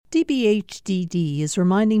CBHDD is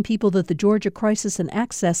reminding people that the Georgia Crisis and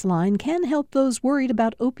Access Line can help those worried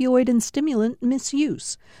about opioid and stimulant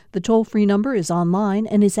misuse. The toll-free number is online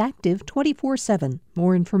and is active 24/7.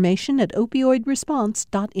 More information at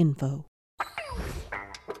opioidresponse.info.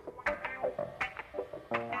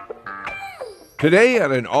 Today,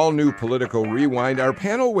 on an all-new Political Rewind, our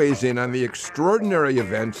panel weighs in on the extraordinary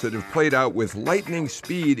events that have played out with lightning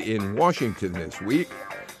speed in Washington this week.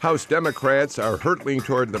 House Democrats are hurtling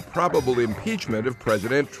toward the probable impeachment of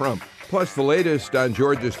President Trump, plus the latest on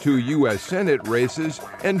Georgia's 2 U.S. Senate races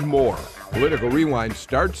and more. Political Rewind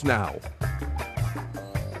starts now.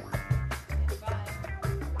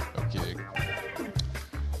 Okay.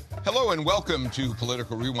 Hello and welcome to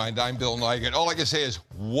Political Rewind. I'm Bill Nygett. All I can say is,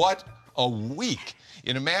 what a week.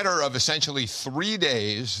 In a matter of essentially 3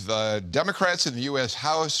 days, the Democrats in the U.S.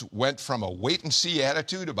 House went from a wait-and-see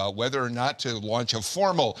attitude about whether or not to launch a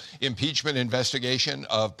formal impeachment investigation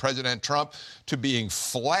of President Trump to being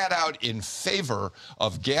flat out in favor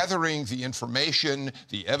of gathering the information,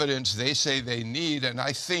 the evidence they say they need. And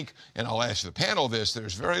I think, and I'll ask the panel this,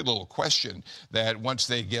 there's very little question that once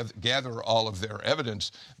they gather all of their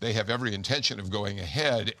evidence, they have every intention of going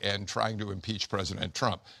ahead and trying to impeach President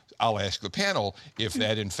Trump. I'll ask the panel if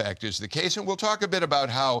that, in fact, is the case, and we'll talk a bit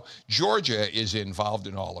about how Georgia is involved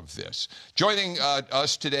in all of this. Joining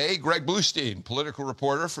us today, Greg Bluestein, political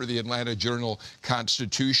reporter for the Atlanta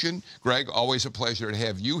Journal-Constitution. Greg, always a pleasure to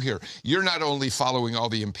have you here. You're not only following all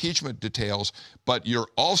the impeachment details, but you're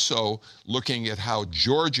also looking at how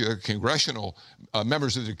Georgia congressional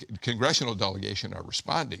members of the congressional delegation are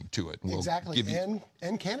responding to it. And exactly,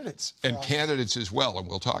 and candidates. And candidates as well, and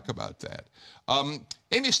we'll talk about that.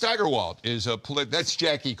 Amy Steigerwald is that's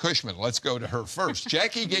Jackie Cushman. Let's go to her first.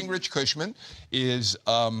 Jackie Gingrich Cushman is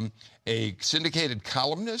a syndicated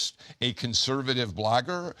columnist, a conservative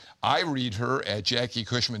blogger. I read her at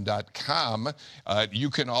JackieCushman.com. You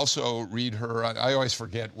can also read her on, I always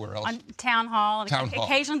forget where else. On Town Hall.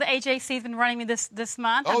 Occasionally the AJC has been running me this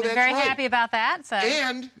month. Oh, I've been very happy about that. So.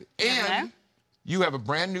 And you have a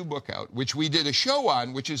brand new book out, which we did a show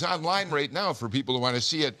on, which is online right now for people who want to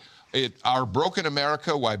see it. Our Broken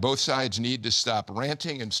America, Why Both Sides Need to Stop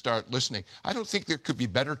Ranting and Start Listening. I don't think there could be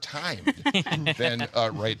better timed than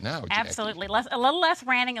right now, Jackie. Absolutely. A little less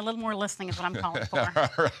ranting, a little more listening is what I'm calling for.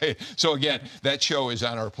 All right. So, again, that show is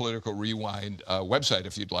on our Political Rewind website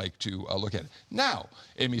if you'd like to look at it. Now,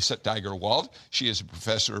 Amy Steigerwald, she is a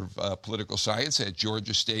professor of political science at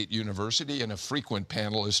Georgia State University and a frequent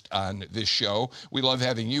panelist on this show. We love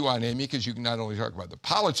having you on, Amy, because you can not only talk about the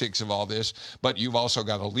politics of all this, but you've also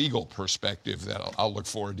got a legal perspective that I'll look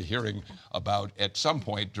forward to hearing about at some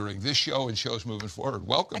point during this show and shows moving forward.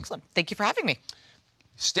 Welcome. Excellent. Thank you for having me.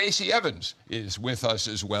 Stacey Evans is with us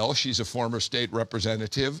as well. She's a former state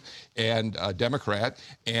representative and Democrat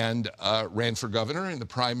and ran for governor in the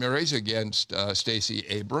primaries against Stacey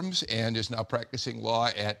Abrams and is now practicing law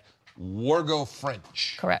at Wargo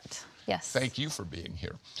French. Correct. Yes. Thank you for being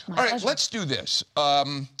here. My All right, pleasure. Let's do this.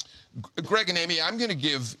 Greg and Amy, I'm going to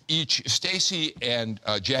give each, Stacey and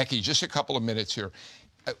Jackie, just a couple of minutes here.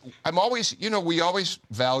 I'm always, we always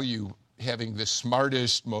value having the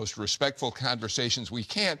smartest, most respectful conversations we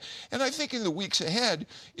can. And I think in the weeks ahead,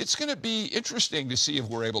 it's going to be interesting to see if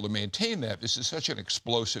we're able to maintain that. This is such an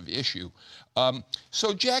explosive issue.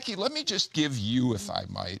 So, Jackie, let me just give you, if I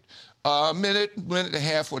might, a minute and a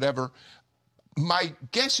half, whatever. My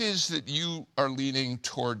guess is that you are leaning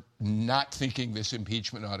toward not thinking this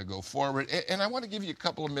impeachment ought to go forward. And I want to give you a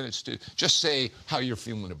couple of minutes to just say how you're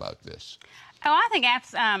feeling about this. Oh, I think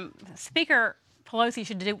Speaker Pelosi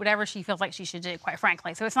should do whatever she feels like she should do, quite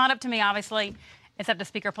frankly. So it's not up to me, obviously. It's up to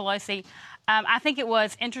Speaker Pelosi. I think it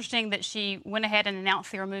was interesting that she went ahead and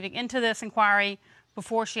announced they were moving into this inquiry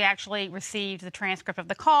before she actually received the transcript of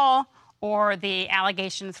the call or the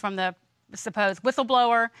allegations from the supposed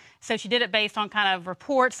whistleblower. So she did it based on kind of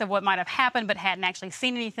reports of what might have happened but hadn't actually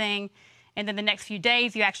seen anything. And then the next few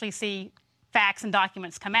days, you actually see facts and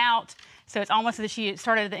documents come out. So it's almost as if she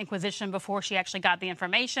started the inquisition before she actually got the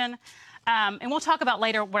information. And we'll talk about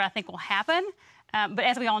later what I think will happen. But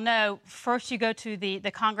as we all know, first you go to the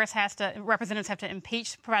Congress representatives have to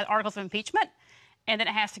provide articles of impeachment. And then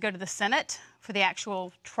it has to go to the Senate for the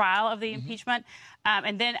actual trial of the impeachment.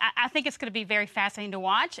 And then I think it's going to be very fascinating to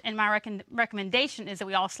watch. And my recommendation is that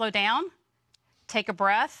we all slow down, take a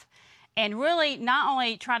breath, and really not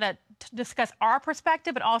only try to discuss our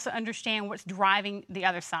perspective, but also understand what's driving the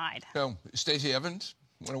other side. So, Stacey Evans,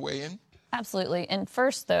 want to weigh in? Absolutely. And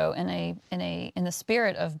first, though, in the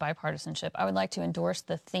spirit of bipartisanship, I would like to endorse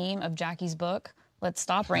the theme of Jackie's book, Let's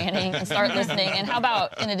stop ranting and start listening. And how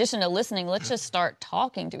about, in addition to listening, let's just start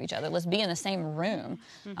talking to each other. Let's be in the same room.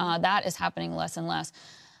 That is happening less and less.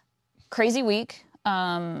 Crazy week.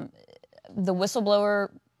 The whistleblower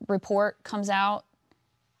report comes out.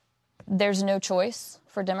 There's no choice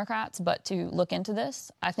for Democrats but to look into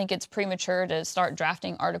this. I think it's premature to start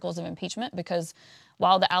drafting articles of impeachment because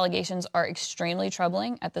while the allegations are extremely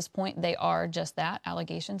troubling, at this point they are just that,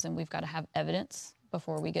 allegations, and we've got to have evidence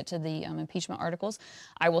before we get to the impeachment articles.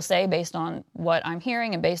 I will say, based on what I'm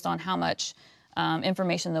hearing and based on how much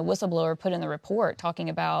information the whistleblower put in the report, talking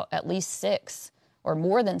about at least 6 or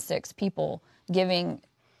more than 6 people giving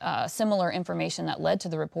similar information that led to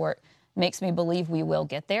the report, makes me believe we will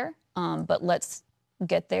get there. But let's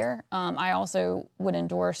get there. I also would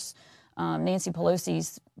endorse Nancy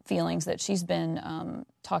Pelosi's feelings that she's been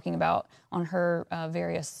talking about on her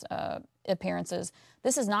various appearances.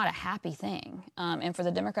 This is not a happy thing. And for the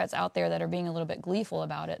Democrats out there that are being a little bit gleeful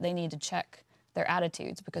about it, they need to check their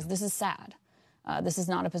attitudes because this is sad. This is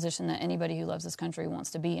not a position that anybody who loves this country wants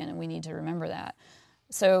to be in, and we need to remember that.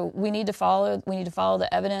 So we need to follow the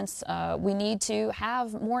evidence. We need to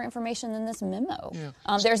have more information than this memo.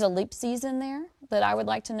 Yeah. There's ellipses in there that I would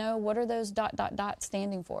like to know. What are those ...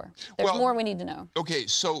 standing for? There's more we need to know. Okay,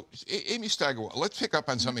 so Amy Steigerwald, let's pick up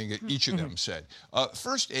on something that each of them said.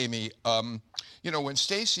 First, Amy, when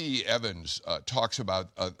Stacey Evans talks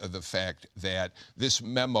about the fact that this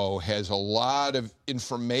memo has a lot of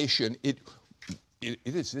information,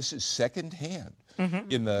 this is secondhand.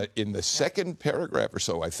 In the second paragraph or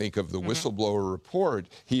so, I think, of the whistleblower report,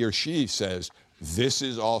 he or she says, this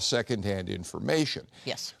is all secondhand information.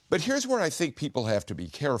 Yes. But here's where I think people have to be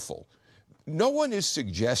careful. No one is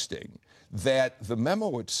suggesting that the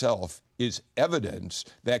memo itself is evidence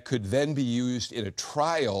that could then be used in a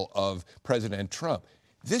trial of President Trump.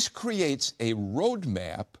 This creates a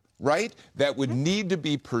roadmap, right, that would need to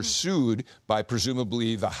be pursued by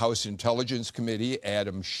presumably the House Intelligence Committee,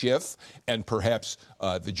 Adam Schiff, and perhaps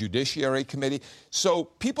the Judiciary Committee. So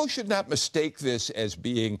people should not mistake this as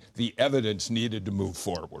being the evidence needed to move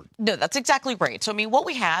forward. No, that's exactly right. So, I mean, what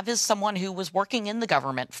we have is someone who was working in the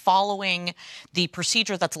government following the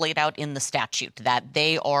procedure that's laid out in the statute, that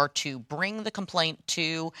they are to bring the complaint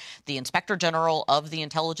to the Inspector General of the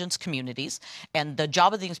intelligence communities. And the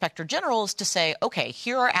job of the Inspector General is to say, okay,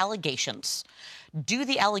 here are allegations. Do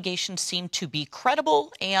the allegations seem to be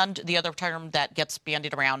credible? And the other term that gets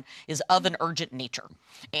bandied around is of an urgent nature.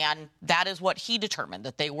 And that is what he determined,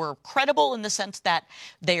 that they were credible in the sense that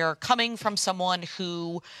they are coming from someone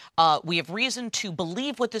who we have reason to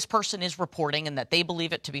believe what this person is reporting and that they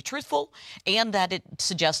believe it to be truthful, and that it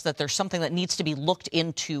suggests that there's something that needs to be looked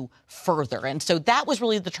into further. And so that was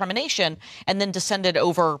really the determination, and then descended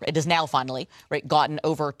over, it is now finally, right, gotten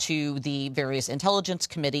over to the various intelligence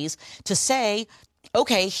committees to say,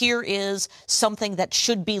 okay, here is something that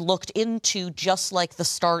should be looked into, just like the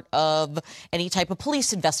start of any type of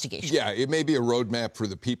police investigation. Yeah, it may be a roadmap for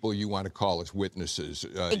the people you want to call as witnesses.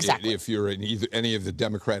 Exactly. If you're in any of the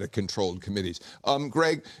Democratic-controlled committees.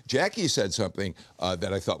 Greg, Jackie said something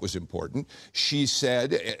that I thought was important. She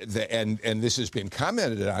said, and this has been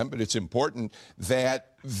commented on, but it's important,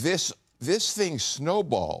 that this thing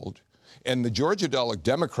snowballed, and the Georgia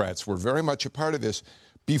Democrats were very much a part of this,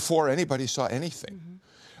 before anybody saw anything.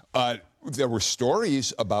 There were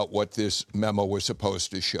stories about what this memo was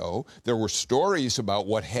supposed to show. There were stories about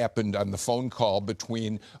what happened on the phone call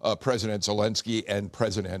between President Zelensky and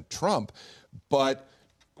President Trump. But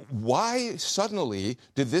why suddenly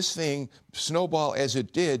did this thing snowball as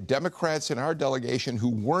it did? Democrats in our delegation who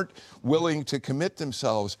weren't willing to commit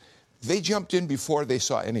themselves, they jumped in before they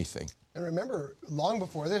saw anything. And remember, long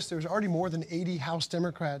before this, there was already more than 80 House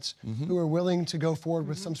Democrats who were willing to go forward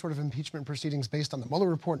with some sort of impeachment proceedings based on the Mueller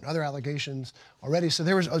report and other allegations already. So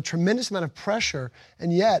there was a tremendous amount of pressure,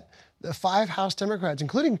 and yet the 5 House Democrats,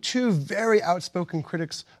 including 2 very outspoken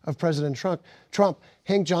critics of President Trump,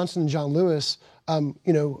 Hank Johnson and John Lewis,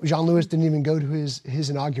 John Lewis didn't even go to his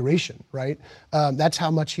inauguration, right? That's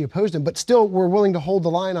how much he opposed him. But still, we're willing to hold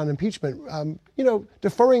the line on impeachment,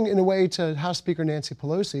 deferring in a way to House Speaker Nancy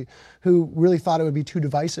Pelosi, who really thought it would be too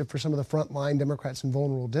divisive for some of the frontline Democrats in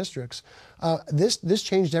vulnerable districts. This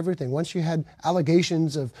changed everything. Once you had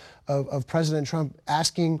allegations of President Trump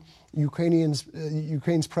asking Ukraine's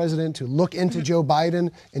president to look into Joe Biden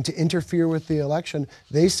and to interfere with the election,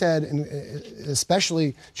 they said, and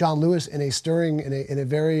especially John Lewis, in a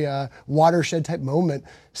very watershed type moment,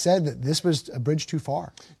 said that this was a bridge too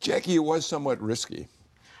far. Jackie, it was somewhat risky.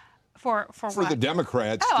 For the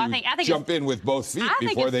Democrats I to jump in with both feet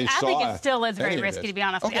before they saw. I think it still is very risky, to be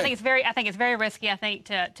honest. Okay. I think it's very risky. I think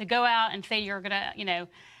to go out and say you're going to,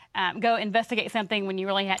 go investigate something when you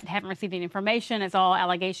really haven't received any information. It's all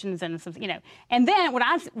allegations and some, And then what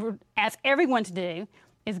I ask everyone to do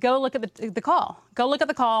is go look at the call. Go look at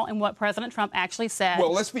the call and what President Trump actually said.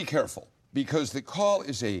 Well, let's be careful, because the call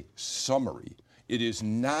is a summary. It is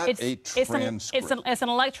not a transcript. It's an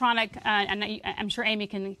electronic. I'm sure Amy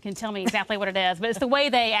can tell me exactly what it is, but it's the way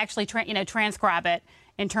they actually transcribe it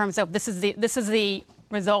in terms of this is the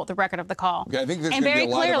result, the record of the call. Okay, I think there's going to be a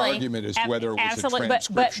lot of argument as to whether it was a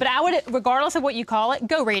transcription. But I would, regardless of what you call it,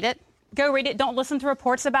 go read it. Go read it. Don't listen to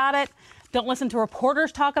reports about it. Don't listen to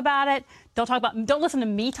reporters talk about it. Don't listen to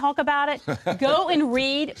me talk about it. Go and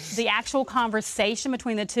read the actual conversation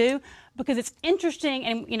between the two, because it's interesting.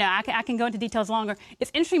 And I can go into details longer.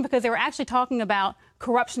 It's interesting because they were actually talking about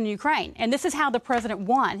corruption in Ukraine, and this is how the president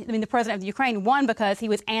won. I mean, the president of Ukraine won because he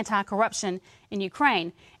was anti-corruption in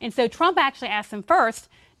Ukraine. And so Trump actually asked them first,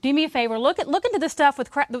 do me a favor, look into this stuff with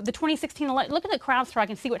the 2016 election. Look at the CrowdStrike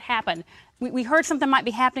and see what happened. We heard something might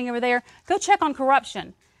be happening over there. Go check on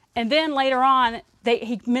corruption. And then later on,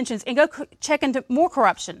 he mentions, and go check into more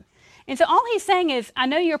corruption. And so all he's saying is, I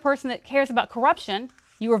know you're a person that cares about corruption.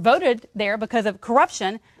 You were voted there because of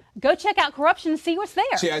corruption. Go check out corruption and see what's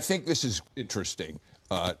there. See, I think this is interesting,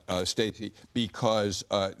 Stacey, because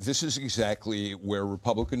this is exactly where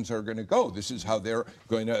Republicans are going to go. This is how they're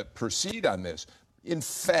going to proceed on this. In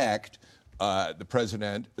fact,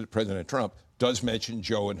 President Trump does mention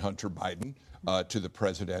Joe and Hunter Biden to the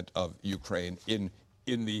president of Ukraine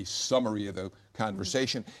in the summary of the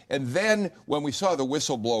conversation. And then when we saw the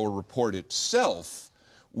whistleblower report itself,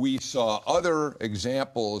 we saw other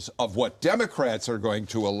examples of what Democrats are going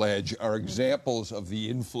to allege are examples of the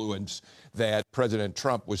influence that President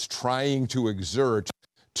Trump was trying to exert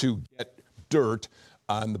to get dirt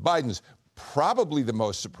on the Bidens. Probably the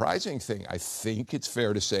most surprising thing, I think it's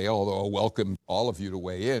fair to say, although I welcome all of you to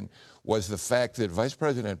weigh in, was the fact that Vice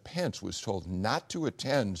President Pence was told not to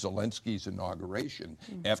attend Zelensky's inauguration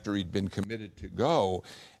after he'd been committed to go.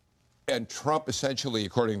 And Trump essentially,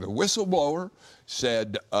 according to the whistleblower,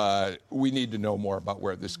 said, we need to know more about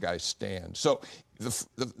where this guy stands. So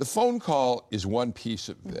the phone call is one piece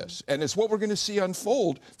of this, and it's what we're going to see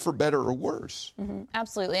unfold for better or worse.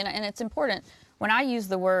 Absolutely, and it's important. When I use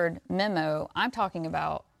the word memo, I'm talking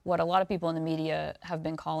about what a lot of people in the media have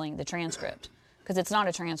been calling the transcript, because it's not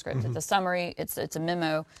a transcript. It's a summary. It's a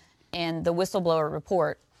memo, and the whistleblower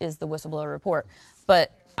report is the whistleblower report.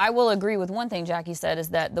 But I will agree with one thing Jackie said, is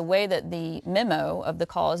that the way that the memo of the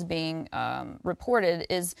call is being reported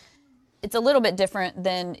it's a little bit different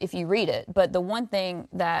than if you read it. But the one thing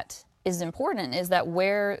that is important is that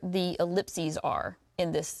where the ellipses are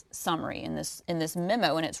in this summary, in this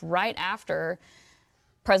memo, and it's right after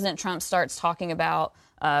President Trump starts talking about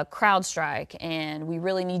CrowdStrike, and we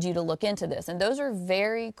really need you to look into this. And those are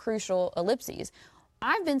very crucial ellipses.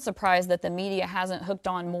 I've been surprised that the media hasn't hooked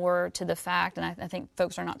on more to the fact, and I think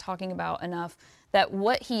folks are not talking about enough, that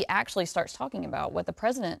what he actually starts talking about, what the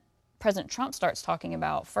President Trump starts talking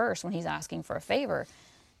about first when he's asking for a favor,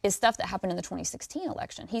 is stuff that happened in the 2016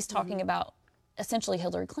 election. He's talking about essentially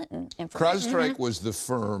Hillary Clinton information. CrowdStrike was the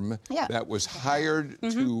firm that was hired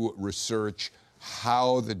to research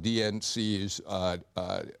how the DNC's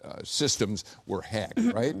systems were hacked,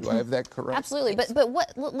 right? Do I have that correct? Absolutely. But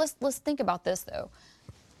let's think about this, though.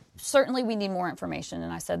 Certainly we need more information,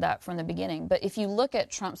 and I said that from the beginning. But if you look at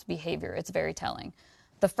Trump's behavior, it's very telling.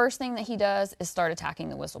 The first thing that he does is start attacking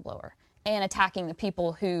the whistleblower and attacking the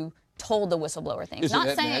people who told the whistleblower things. Isn't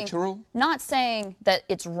that natural? Not saying that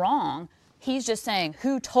it's wrong. He's just saying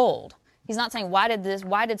who told. He's not saying why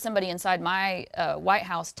did somebody inside my White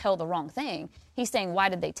House tell the wrong thing. He's saying why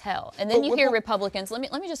did they tell? And then you hear Republicans. Let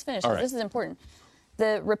me just finish. Right. This is important.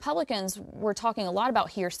 The Republicans were talking a lot about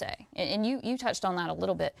hearsay, and you touched on that a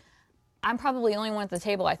little bit. I'm probably the only one at the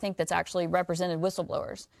table, I think, that's actually represented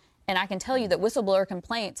whistleblowers. And I can tell you that whistleblower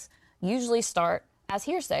complaints usually start as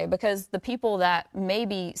hearsay, because the people that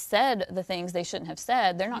maybe said the things they shouldn't have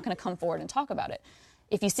said, they're not going to come forward and talk about it.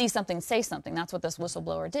 If you see something, say something. That's what this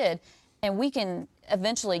whistleblower did. And we can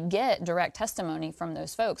eventually get direct testimony from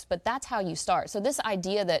those folks, but that's how you start. So this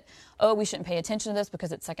idea that, we shouldn't pay attention to this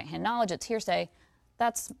because it's secondhand knowledge, it's hearsay,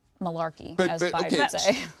 that's malarkey, as Biden would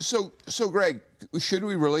say. So, Greg, should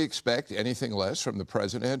we really expect anything less from the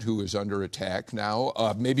president, who is under attack now?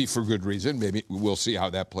 Maybe for good reason. Maybe we'll see how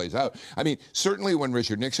that plays out. I mean, certainly when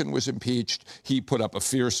Richard Nixon was impeached, he put up a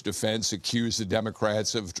fierce defense, accused the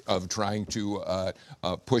Democrats of trying to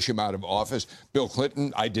push him out of office. Bill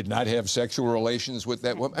Clinton, I did not have sexual relations with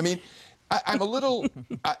that woman. I mean, I'm a little.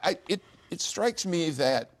 It strikes me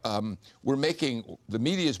that the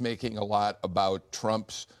media is making a lot about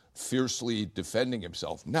Trump's fiercely defending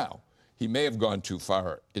himself. Now, he may have gone too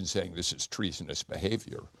far in saying this is treasonous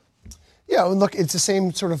behavior. Yeah, and look, it's the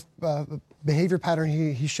same sort of behavior pattern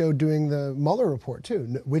he showed doing the Mueller report,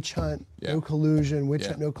 too. Witch hunt, no collusion, witch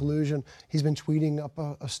hunt, no collusion. He's been tweeting up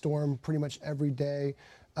a storm pretty much every day.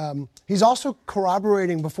 He's also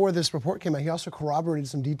corroborating, before this report came out, he also corroborated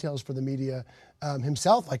some details for the media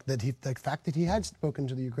himself, like the fact that he had spoken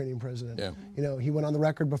to the Ukrainian president. Yeah. You know, he went on the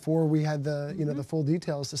record before we had the the full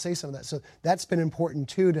details to say some of that. So that's been important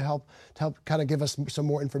too, to help kind of give us some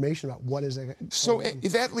more information about what is. So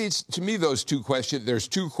that leads to me those two questions. There's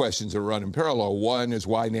two questions that run in parallel. One is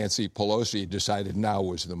why Nancy Pelosi decided now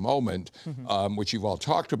was the moment, which you've all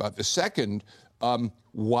talked about. The second.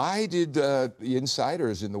 Why did the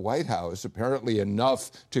insiders in the White House, apparently enough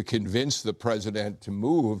to convince the president to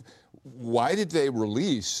move, why did they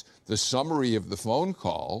release the summary of the phone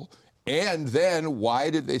call? And then why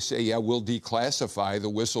did they say, yeah, we'll declassify the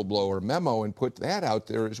whistleblower memo and put that out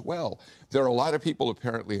there as well? There are a lot of people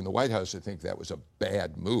apparently in the White House that think that was a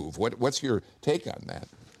bad move. What's your take on that?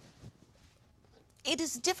 It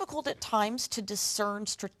is difficult at times to discern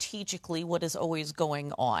strategically what is always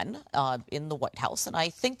going on in the White House. And I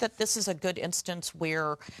think that this is a good instance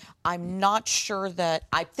where I'm not sure that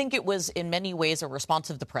I think it was in many ways a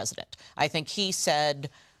response of the president. I think he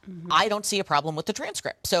said, I don't see a problem with the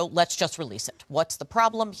transcript, so let's just release it. What's the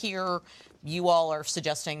problem here? You all are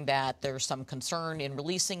suggesting that there's some concern in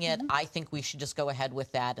releasing it. I think we should just go ahead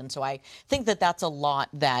with that. And so I think that that's a lot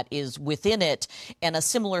that is within it. And a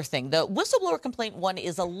similar thing, the whistleblower complaint one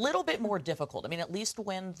is a little bit more difficult. I mean, at least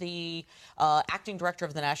when the acting director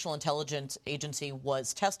of the National Intelligence Agency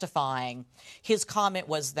was testifying, his comment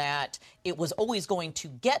was that it was always going to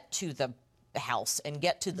get to the House and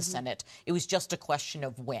get to the Senate. It was just a question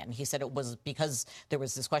of when. He said it was because there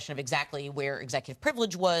was this question of exactly where executive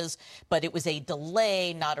privilege was, but it was a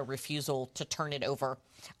delay, not a refusal to turn it over.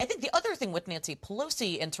 I think the other thing with Nancy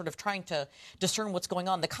Pelosi and sort of trying to discern what's going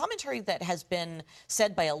on, the commentary that has been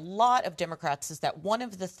said by a lot of Democrats is that one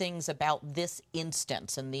of the things about this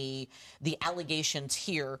instance and the allegations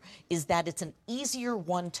here is that it's an easier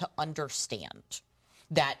one to understand.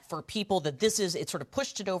 That for people that it sort of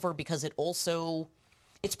pushed it over because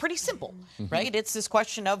it's pretty simple, right? It's this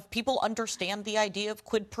question of people understand the idea of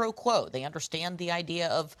quid pro quo. They understand the idea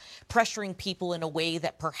of pressuring people in a way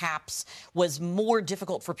that perhaps was more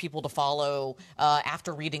difficult for people to follow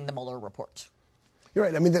after reading the Mueller report. You're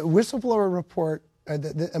right. I mean, the whistleblower report,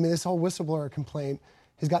 this whole whistleblower complaint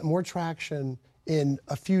has got more traction in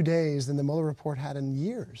a few days than the Mueller report had in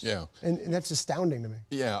years. Yeah. And that's astounding to me.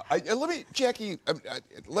 Yeah. Jackie,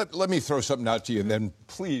 let me throw something out to you, and then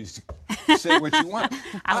please say what you want.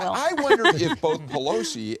 I wonder if both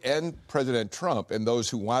Pelosi and President Trump and those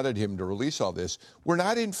who wanted him to release all this were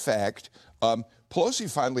not, in fact,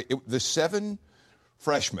 Pelosi finally, the 7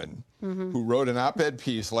 freshmen who wrote an op-ed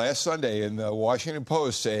piece last Sunday in the Washington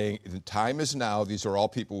Post saying the time is now. These are all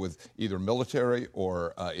people with either military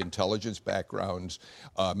or intelligence backgrounds,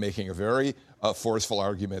 making a very forceful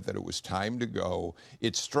argument that it was time to go.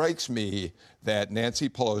 It strikes me that Nancy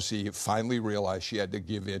Pelosi finally realized she had to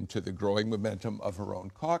give in to the growing momentum of her own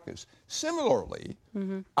caucus. Similarly,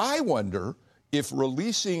 I wonder if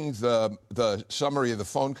releasing the summary of the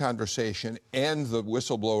phone conversation and the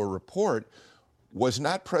whistleblower report was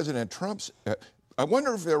not President Trump's. I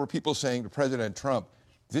wonder if there were people saying to President Trump,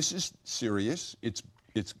 this is serious, it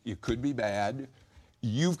could be bad,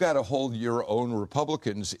 you've got to hold your own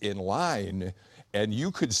Republicans in line, and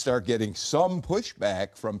you could start getting some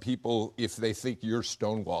pushback from people if they think you're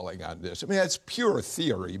stonewalling on this. I mean, that's pure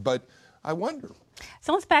theory, but I wonder.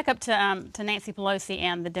 So let's back up to Nancy Pelosi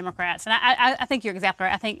and the Democrats. And I think you're exactly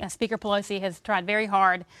right. I think Speaker Pelosi has tried very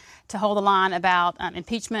hard to hold the line about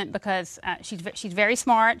impeachment because she's very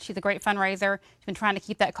smart. She's a great fundraiser. She's been trying to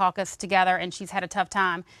keep that caucus together, and she's had a tough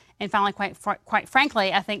time. And finally, quite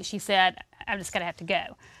frankly, I think she said, I'm just going to have to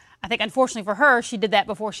go. I think, unfortunately for her, she did that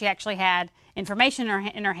before she actually had information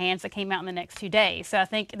in her hands that came out in the next 2 days. So I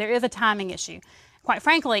think there is a timing issue. Quite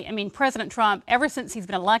frankly, I mean, President Trump, ever since he's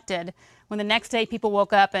been elected, when the next day people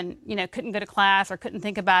woke up and, couldn't go to class or couldn't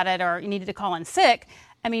think about it or needed to call in sick,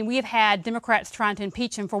 I mean, we have had Democrats trying to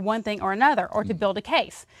impeach him for one thing or another or to build a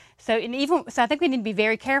case. So I think we need to be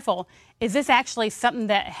very careful. Is this actually something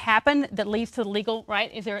that happened that leads to the legal,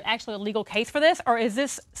 right? Is there actually a legal case for this? Or is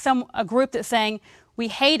this a group that's saying, we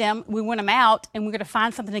hate him, we want him out, and we're going to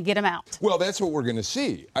find something to get him out? Well, that's what we're going to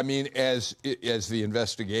see. I mean, as the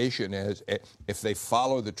investigation, if they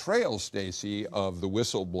follow the trail, Stacey, of the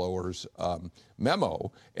whistleblower's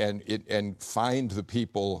memo and find the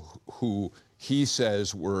people who he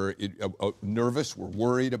says we're nervous, we're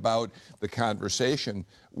worried about the conversation.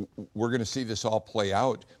 We're going to see this all play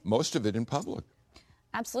out, most of it in public.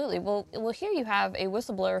 Absolutely. Well, here you have a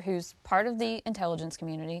whistleblower who's part of the intelligence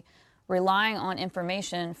community, relying on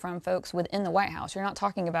information from folks within the White House. You're not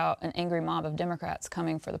talking about an angry mob of Democrats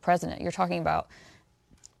coming for the president. You're talking about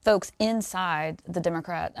folks inside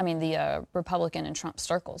the Republican and Trump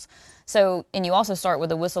circles. So, and you also start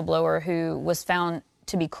with a whistleblower who was found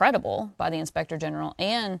to be credible by the Inspector General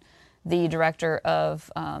and the Director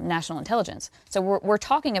of National Intelligence. So we're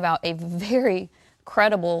talking about a very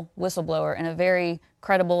credible whistleblower and a very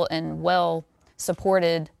credible and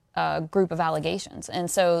well-supported group of allegations. And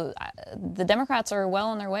so the Democrats are well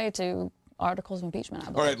on their way to articles of impeachment, I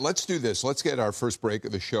believe. All right, let's do this. Let's get our first break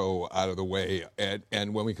of the show out of the way.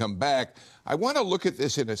 And when we come back, I want to look at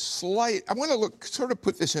this in sort of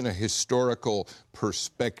put this in a historical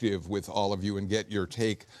perspective with all of you and get your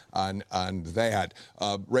take on that.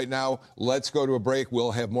 Right now, let's go to a break. We'll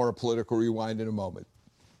have more Political Rewind in a moment.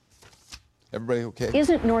 Everybody okay?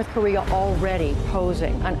 Isn't North Korea already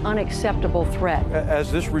posing an unacceptable threat?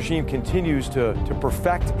 As this regime continues to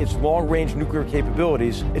perfect its long-range nuclear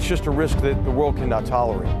capabilities, it's just a risk that the world cannot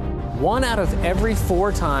tolerate. 1 out of every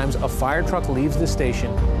 4 times a fire truck leaves the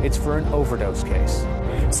station, it's for an overdose case.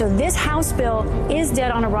 So this House bill is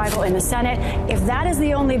dead on arrival in the Senate. If that is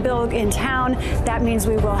the only bill in town, that means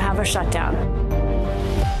we will have a shutdown.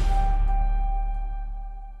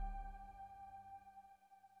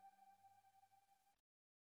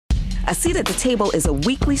 A Seat at the Table is a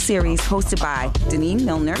weekly series hosted by Deneen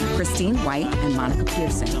Milner, Christine White, and Monica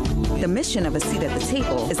Pearson. The mission of A Seat at the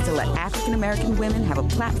Table is to let African-American women have a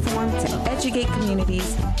platform to educate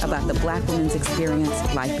communities about the Black women's experience,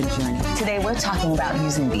 life, and journey. Today, we're talking about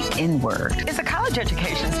using the N-word. Is a college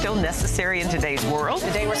education still necessary in today's world?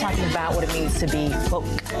 Today, we're talking about what it means to be woke.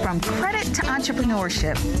 From credit to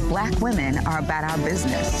entrepreneurship, Black women are about our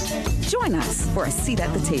business. Join us for A Seat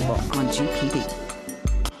at the Table on GPD.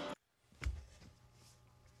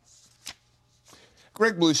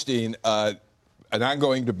 Greg Bluestein, an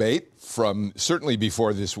ongoing debate from certainly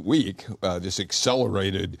before this week, this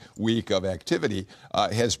accelerated week of activity,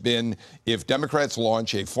 has been if Democrats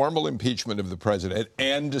launch a formal impeachment of the president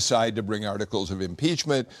and decide to bring articles of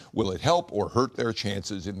impeachment, will it help or hurt their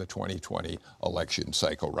chances in the 2020 election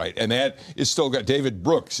cycle, right? And that is still got David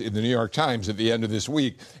Brooks in the New York Times at the end of this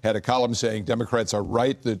week had a column saying Democrats are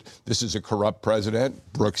right that this is a corrupt president,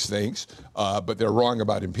 Brooks thinks, but they're wrong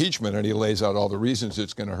about impeachment, and he lays out all the reasons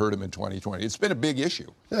it's going to hurt him in 2020. It's been a big issue.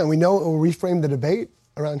 Yeah, we know it will reframe the debate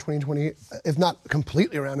around 2020, if not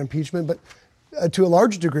completely around impeachment, but to a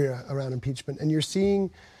large degree around impeachment. And you're seeing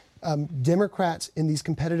Democrats in these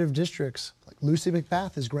competitive districts, like Lucy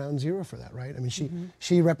McBath is ground zero for that, right? I mean,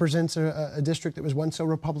 she represents a district that was once so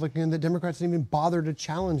Republican that Democrats didn't even bother to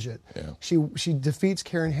challenge it. Yeah. She defeats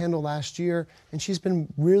Karen Handel last year, and she's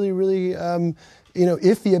been really, really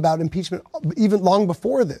iffy about impeachment even long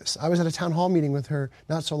before this. I was at a town hall meeting with her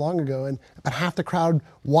not so long ago, and about half the crowd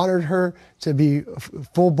wanted her to be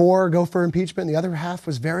full bore, go for impeachment, and the other half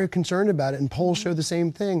was very concerned about it, and polls show the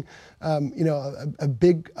same thing. A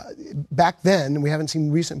big, back then, we haven't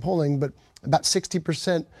seen recent polling, but about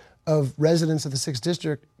 60% of residents of the 6th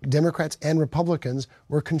District, Democrats and Republicans,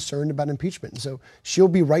 were concerned about impeachment. So she'll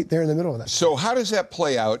be right there in the middle of that. So how does that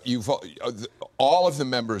play out? You've all of the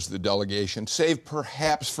members of the delegation, save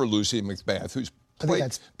perhaps for Lucy McBath, who's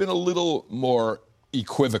been a little more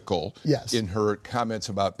equivocal in her comments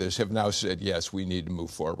about this, have now said, yes, we need to move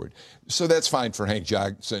forward. So that's fine for Hank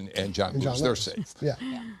Johnson and John Lewis. They're safe. Yeah.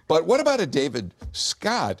 But what about a David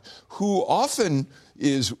Scott, who often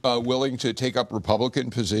is willing to take up Republican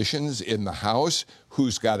positions in the House,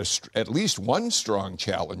 who's got at least one strong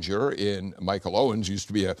challenger in Michael Owens, used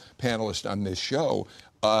to be a panelist on this show.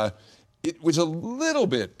 It was a little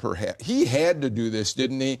bit, perhaps, he had to do this,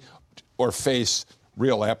 didn't he, or face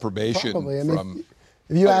real approbation from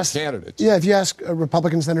candidates. Yeah, if you ask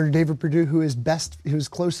Republican Senator David Perdue who his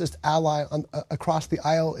closest ally across the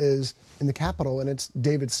aisle is in the Capitol, and it's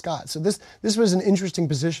David Scott. So this was an interesting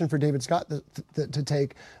position for David Scott to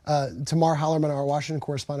take. Tamar Hallerman, our Washington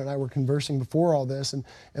correspondent, and I were conversing before all this, and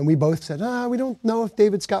we both said, we don't know if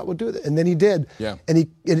David Scott will do it. And then he did. Yeah. And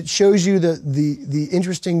it shows you the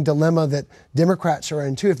interesting dilemma that Democrats are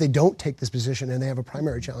in, too, if they don't take this position and they have a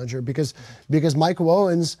primary challenger, because Michael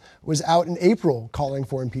Owens was out in April calling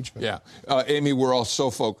for impeachment. Yeah. Amy, we're all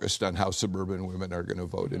so focused on how suburban women are going to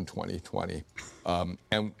vote in 2020.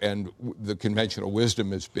 And the conventional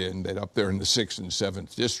wisdom has been that up there in the 6th and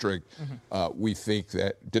 7th District, we think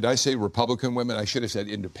that, did I say Republican women? I should have said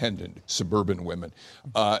independent suburban women.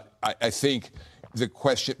 I think the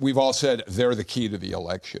question, we've all said they're the key to the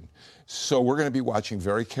election. So we're going to be watching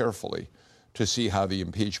very carefully to see how the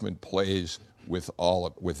impeachment plays with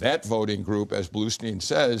that voting group. As Bluestein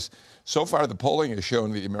says, so far the polling has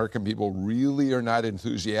shown that the American people really are not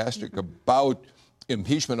enthusiastic about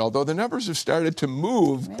impeachment, although the numbers have started to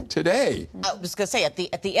move today. I was going to say, at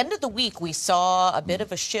the end of the week, we saw a bit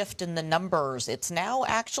of a shift in the numbers. It's now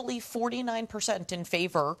actually 49% in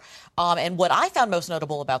favor. And what I found most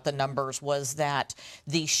notable about the numbers was that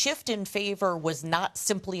the shift in favor was not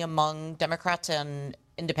simply among Democrats and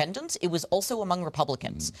independents, it was also among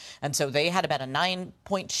Republicans. And so they had about a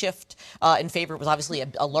 9-point shift in favor. It was obviously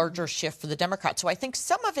a larger shift for the Democrats. So I think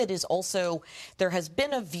some of it is also, there has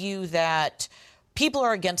been a view that people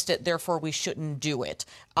are against it, therefore we shouldn't do it.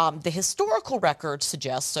 The historical record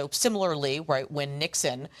suggests, so similarly, right, when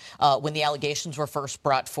Nixon, when the allegations were first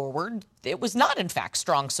brought forward, it was not, in fact,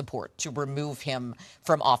 strong support to remove him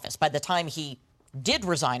from office. By the time he did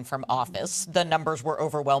resign from office, the numbers were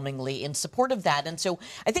overwhelmingly in support of that. And so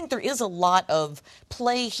I think there is a lot of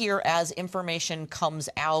play here as information comes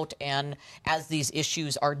out and as these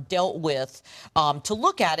issues are dealt with, to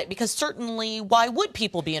look at it, because certainly why would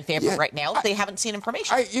people be in favor right now if they haven't seen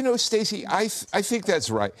information? Stacey, I think that's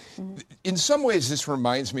right. In some ways, this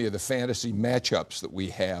reminds me of the fantasy matchups that we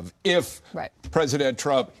have. If President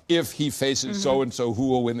Trump, if he faces so-and-so, who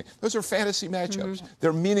will win? Those are fantasy matchups.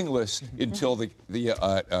 They're meaningless until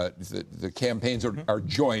the campaigns are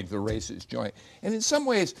joined, the races joined. And in some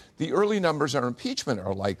ways, the early numbers on impeachment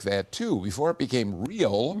are like that, too. Before it became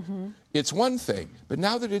real, it's one thing. But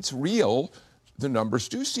now that it's real, the numbers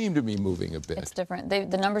do seem to be moving a bit. It's different.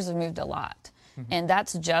 The numbers have moved a lot. And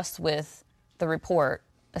that's just with the report,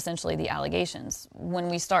 essentially the allegations. When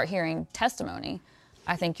we start hearing testimony,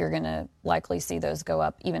 I think you're going to likely see those go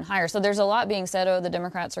up even higher. So there's a lot being said, the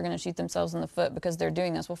Democrats are going to shoot themselves in the foot because they're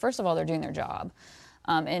doing this. Well, first of all, they're doing their job.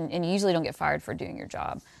 And you usually don't get fired for doing your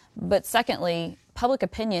job. But secondly, public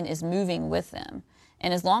opinion is moving with them.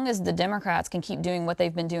 And as long as the Democrats can keep doing what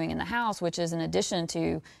they've been doing in the House, which is in addition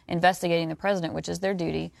to investigating the president, which is their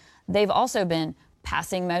duty, they've also been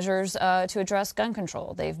passing measures to address gun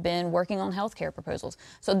control. They've been working on health care proposals.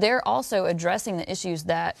 So they're also addressing the issues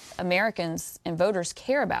that Americans and voters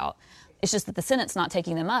care about. It's just that the Senate's not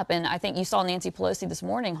taking them up. And I think you saw Nancy Pelosi this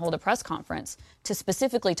morning hold a press conference to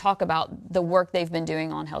specifically talk about the work they've been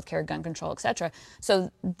doing on health care, gun control, et cetera.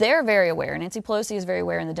 So they're very aware. Nancy Pelosi is very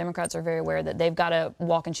aware, and the Democrats are very aware that they've got to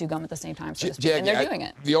walk and chew gum at the same time, so to speak, and they're doing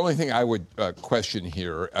it. The only thing I would question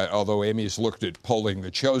here, although Amy's looked at polling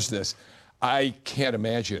that shows this, I can't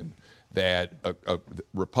imagine that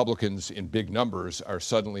Republicans in big numbers are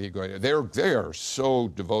suddenly going to, they are so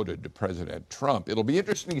devoted to President Trump. It'll be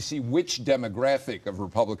interesting to see which demographic of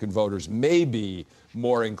Republican voters may be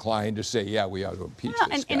more inclined to say, yeah, we ought to impeach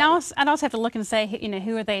this guy. And I'd also have to look and say,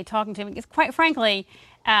 who are they talking to? Because quite frankly,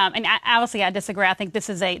 and obviously I disagree. I think this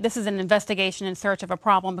is an investigation in search of a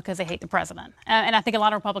problem because they hate the president. And I think a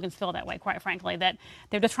lot of Republicans feel that way, quite frankly, that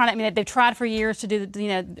they're just trying to, they've tried for years to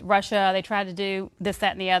do, Russia. They tried to do this,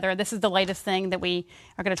 that, and the other. This is the latest thing that we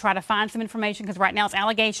are going to try to find some information, because right now it's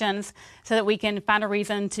allegations, so that we can find a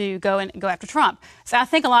reason to go after Trump. So I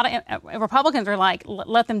think a lot of Republicans are like,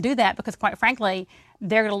 let them do that, because quite frankly,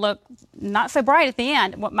 they're going to look not so bright at the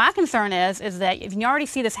end. What my concern is that if you already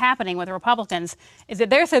see this happening with the Republicans, is that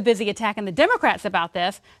they're so busy attacking the Democrats about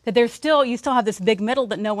this that you still have this big middle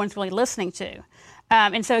that no one's really listening to.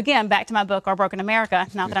 And so again, back to my book, Our Broken America.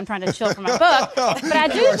 Not that I'm trying to chill from my book, but I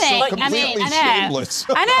do think. I know.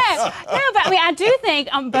 No, but I do think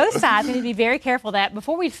on both sides we need to be very careful that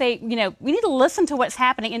before we say, we need to listen to what's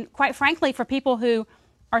happening. And quite frankly, for people who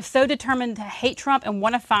are so determined to hate Trump and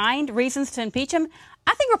want to find reasons to impeach him,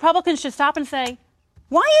 I think Republicans should stop and say,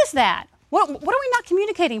 why is that? What are we not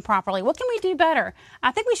communicating properly? What can we do better?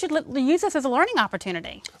 I think we should use this as a learning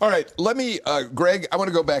opportunity. All right, let me, Greg, I want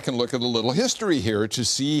to go back and look at a little history here to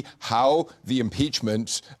see how the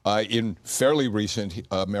impeachments in fairly recent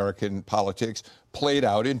American politics played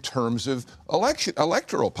out in terms of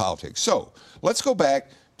electoral politics. So let's go back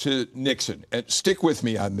to Nixon, and stick with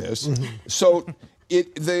me on this. So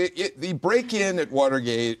the break-in at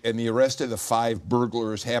Watergate and the arrest of the 5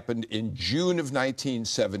 burglars happened in June of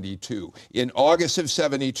 1972. In August of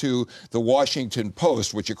 72, the Washington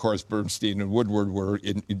Post, which of course Bernstein and Woodward were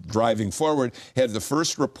driving forward, had the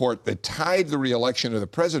first report that tied the re-election of the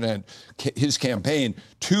president, his campaign,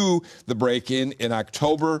 to the break-in. In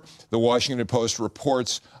October, the Washington Post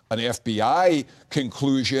reports an FBI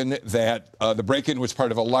conclusion that the break-in was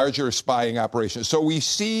part of a larger spying operation. So we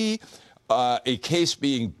see a case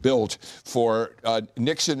being built for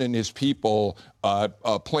Nixon and his people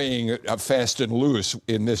playing fast and loose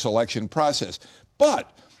in this election process.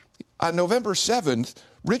 But on November 7th,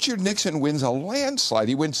 Richard Nixon wins a landslide.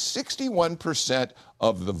 He wins 61%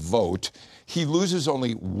 of the vote. He loses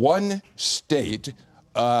only one state,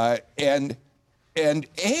 and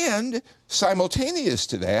simultaneous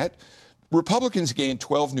to that, Republicans gained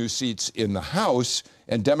 12 new seats in the House,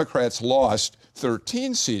 and Democrats lost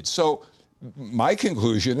 13 seats. So my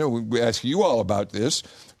conclusion, and we ask you all about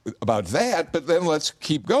that, but then let's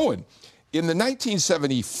keep going. In the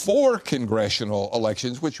 1974 congressional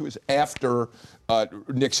elections, which was after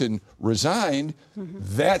Nixon resigned,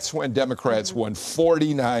 that's when Democrats won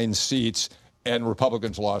 49 seats and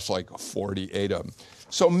Republicans lost like 48 of them.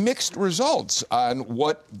 So mixed results on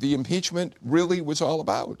what the impeachment really was all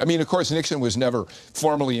about. I mean, of course, Nixon was never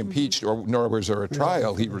formally impeached, nor was there a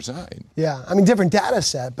trial. He resigned. Yeah, I mean, different data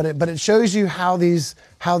set, but it shows you how these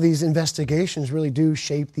investigations really do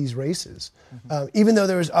shape these races. Even though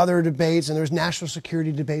there was other debates and there was national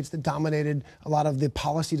security debates that dominated a lot of the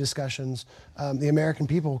policy discussions, the American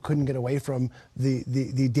people couldn't get away from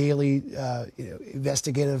the daily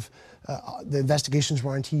investigative. The investigations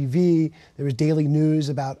were on TV. There was daily news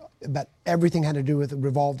about everything had to do with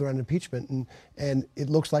revolved around impeachment, and it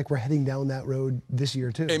looks like we're heading down that road this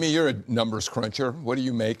year too. Amy, you're a numbers cruncher. What do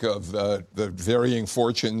you make of the varying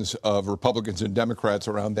fortunes of Republicans and Democrats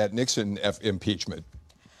around that Nixon impeachment?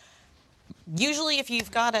 Usually, if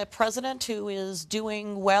you've got a president who is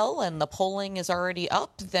doing well and the polling is already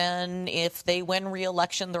up, then if they win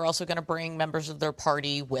re-election, they're also going to bring members of their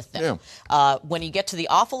party with them. Yeah. When you get to the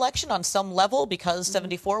off election on some level, because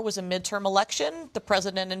 74 was a midterm election, the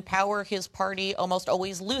president in power, his party almost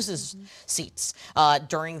always loses seats.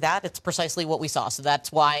 During that, it's precisely what we saw. So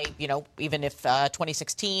that's why, even if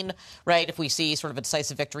 2016, right, if we see sort of a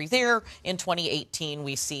decisive victory there, in 2018,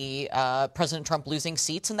 we see President Trump losing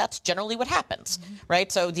seats, and that's generally what happens, right?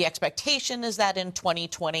 So the expectation is that in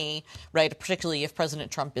 2020, right, particularly if President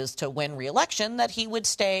Trump is to win re-election, that he would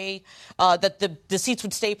stay, that the seats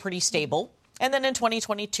would stay pretty stable. And then in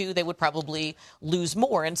 2022, they would probably lose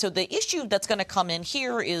more. And so the issue that's going to come in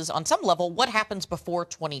here is, on some level, what happens before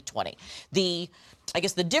 2020? I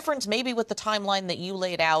guess the difference maybe with the timeline that you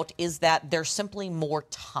laid out is that there's simply more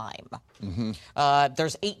time.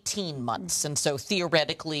 There's 18 months. And so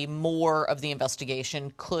theoretically, more of the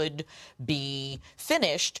investigation could be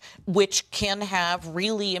finished, which can have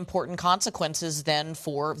really important consequences then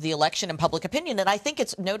for the election and public opinion. And I think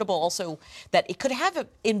it's notable also that it could have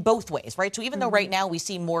it in both ways, right? So even though right now we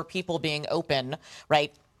see more people being open,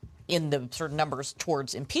 right, in the sort of numbers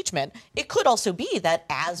towards impeachment, it could also be that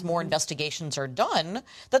as more investigations are done,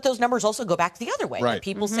 that those numbers also go back the other way. Right.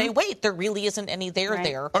 People say, wait, there really isn't any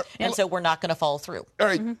there, and so we're not going to follow through. All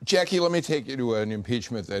right, Jackie, let me take you to an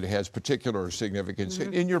impeachment that has particular significance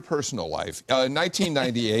in your personal life.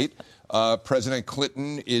 1998, President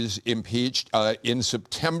Clinton is impeached. In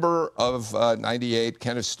September of 98,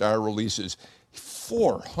 Kenneth Starr releases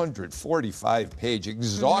 445-page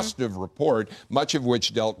exhaustive report, much of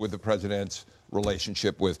which dealt with the president's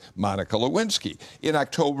relationship with Monica Lewinsky. On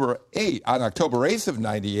October 8th of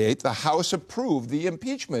 98, the House approved the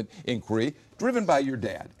impeachment inquiry driven by your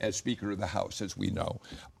dad as Speaker of the House, as we know.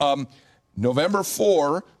 November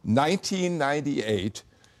 4, 1998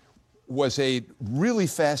 was a really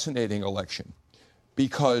fascinating election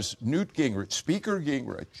because Newt Gingrich, Speaker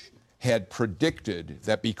Gingrich, had predicted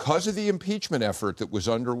that because of the impeachment effort that was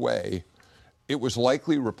underway, it was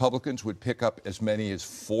likely Republicans would pick up as many as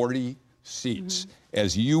 40 seats.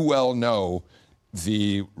 As you well know,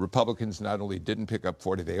 the Republicans not only didn't pick up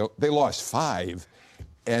 40, they lost 5.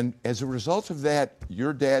 And as a result of that,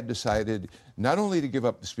 your dad decided not only to give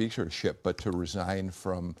up the speakership, but to resign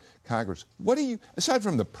from Congress. What do you, aside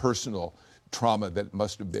from the personal trauma that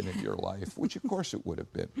must have been in your life, which of course it would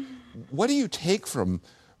have been, what do you take from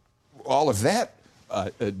all of that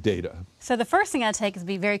data? So the first thing I take is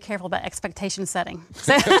be very careful about expectation setting.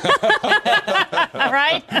 So,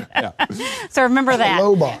 right? Yeah. So remember that.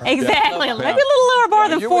 Low bar. Exactly. Maybe a little lower bar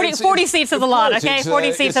than 40 seats is a lot, okay?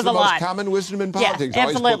 40 seats is a lot. It's the most common wisdom in politics. Yeah,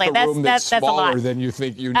 absolutely. Always book a room that's smaller a lot than you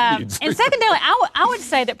think you need. And secondarily, I would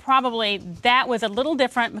say that probably that was a little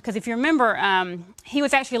different because if you remember, he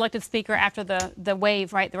was actually elected Speaker after the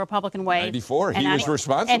wave, right, the Republican wave. 94. He was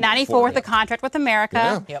responsible. In 94 with the contract with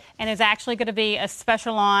America. Yeah. And there's actually going to be a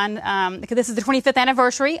special on, because this is the 25th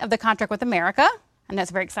anniversary of the contract with America. And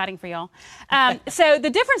that's very exciting for y'all. So the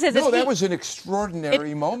difference is... that was an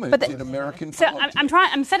extraordinary moment in American politics.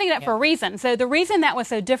 I'm setting it up for a reason. So the reason that was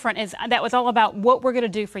so different is that was all about what we're going to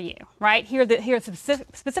do for you, right? Here are some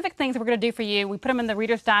specific things that we're going to do for you. We put them in the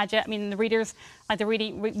Reader's Digest, the Reader's, like the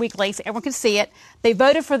Reading Weekly, so everyone could see it. They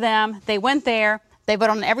voted for them. They went there. They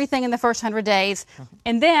voted on everything in the first 100 days.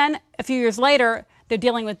 And then a few years later, they're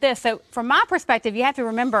dealing with this. So from my perspective, you have to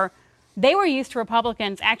remember they were used to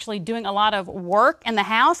Republicans actually doing a lot of work in the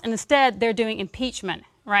House, and instead they're doing impeachment,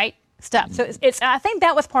 right? Stuff. So I think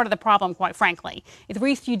that was part of the problem, quite frankly. It's we're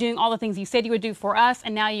used to you doing all the things you said you would do for us,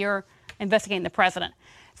 and now you're investigating the president.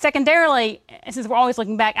 Secondarily, since we're always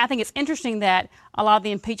looking back, I think it's interesting that a lot of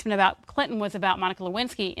the impeachment about Clinton was about Monica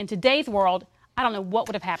Lewinsky. In today's world, I don't know what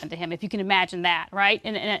would have happened to him, if you can imagine that, right?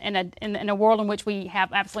 In a world in which we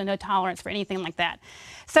have absolutely no tolerance for anything like that.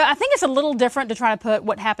 So I think it's a little different to try to put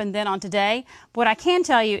what happened then on today. But what I can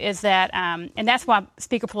tell you is that, and that's why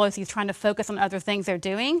Speaker Pelosi is trying to focus on other things they're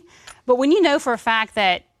doing. But when you know for a fact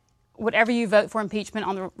that whatever you vote for impeachment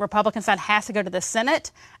on the Republican side has to go to the Senate,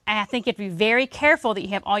 and I think you have to be very careful that you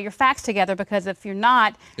have all your facts together, because if you're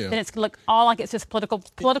not, then it's going to look all like it's just political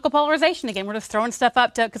polarization again. We're just throwing stuff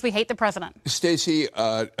up because we hate the president. Stacey,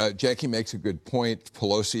 Jackie makes a good point.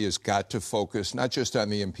 Pelosi has got to focus not just on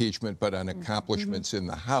the impeachment, but on accomplishments in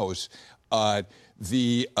the House. And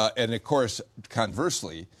of course,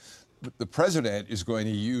 conversely, the president is going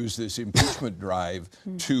to use this impeachment drive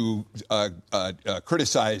to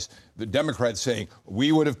criticize the Democrats, saying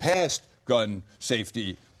we would have passed gun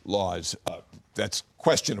safety laws. That's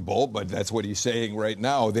questionable, but that's what he's saying right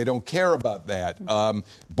now. They don't care about that.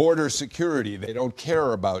 Border security, they don't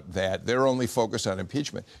care about that. They're only focused on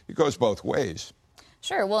impeachment. It goes both ways.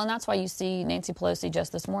 Sure. Well, and that's why you see Nancy Pelosi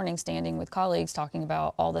just this morning standing with colleagues talking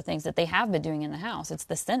about all the things that they have been doing in the House. It's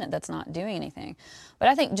the Senate that's not doing anything. But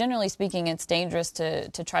I think generally speaking, it's dangerous to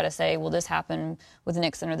try to say, well, this happened with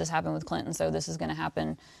Nixon or this happened with Clinton, so this is going to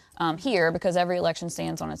happen here, because every election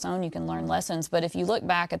stands on its own. You can learn lessons. But if you look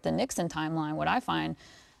back at the Nixon timeline, what I find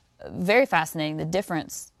very fascinating, the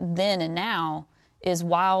difference then and now is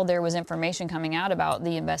while there was information coming out about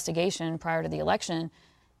the investigation prior to the election,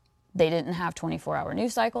 they didn't have 24-hour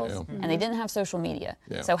news cycles, and they didn't have social media.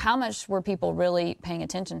 Yeah. So how much were people really paying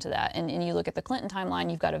attention to that? And you look at the Clinton timeline,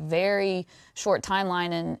 you've got a very short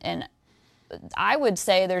timeline, and I would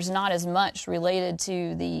say there's not as much related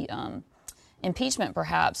to the impeachment,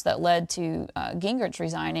 perhaps, that led to Gingrich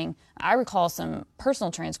resigning. I recall some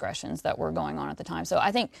personal transgressions that were going on at the time. So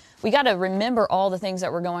I think we got to remember all the things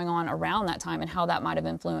that were going on around that time and how that might have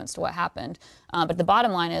influenced what happened. But the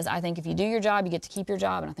bottom line is, I think if you do your job, you get to keep your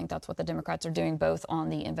job. And I think that's what the Democrats are doing, both on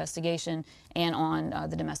the investigation and on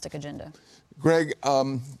the domestic agenda. Greg,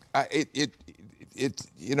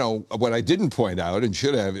 you know, what I didn't point out and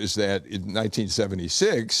should have is that in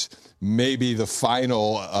 1976, maybe the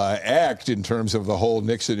final act in terms of the whole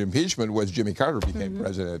Nixon impeachment was Jimmy Carter became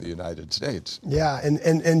president of the United States. Yeah,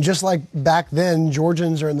 and just like back then,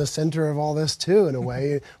 Georgians are in the center of all this too, in a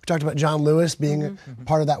way. We talked about John Lewis being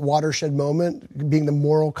part of that watershed moment, being the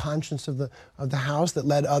moral conscience of the House that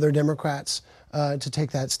led other Democrats to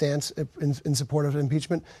take that stance in support of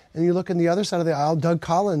impeachment. And you look on the other side of the aisle, Doug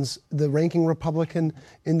Collins, the ranking Republican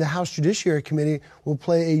in the House Judiciary Committee, will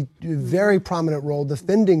play a very prominent role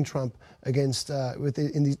defending Trump against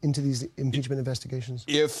into these impeachment investigations.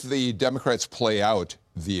 If the Democrats play out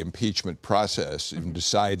the impeachment process and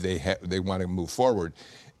decide they want to move forward,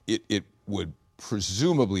 it would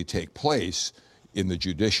presumably take place in the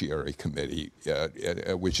Judiciary Committee,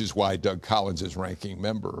 which is why Doug Collins is ranking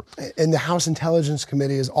member. And the House Intelligence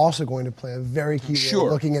Committee is also going to play a very key role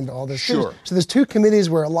looking into all this. Sure. So there's two committees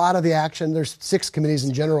where a lot of the action, there's 6 committees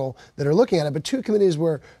in general that are looking at it, but 2 committees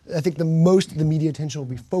where I think the most of the media attention will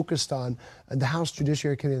be focused on, the House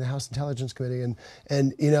Judiciary Committee and the House Intelligence Committee.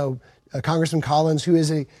 And you know, Congressman Collins, who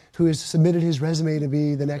has submitted his resume to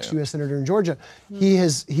be the next U.S. Senator in Georgia,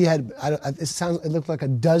 it looked like a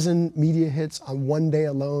dozen media hits on one day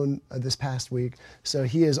alone this past week. So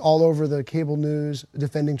he is all over the cable news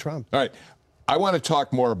defending Trump. All right. I want to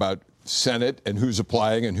talk more about Senate and who's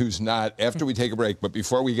applying and who's not after we take a break. But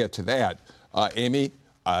before we get to that, Amy,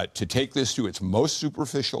 to take this to its most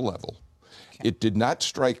superficial level, it did not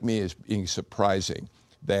strike me as being surprising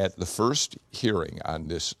that the first hearing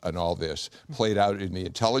on all this played out in the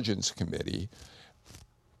Intelligence Committee.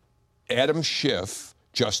 Adam Schiff,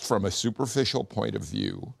 just from a superficial point of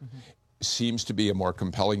view, seems to be a more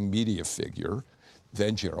compelling media figure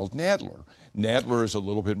than Gerald Nadler. Nadler is a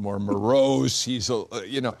little bit more morose.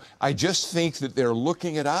 I just think that they're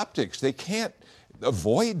looking at optics. They can't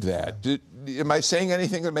avoid that. Am I saying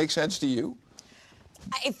anything that makes sense to you?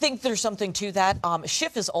 I think there's something to that.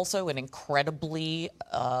 Schiff is also an incredibly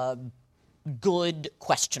good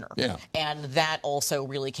questioner. Yeah. And that also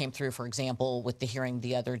really came through, for example, with the hearing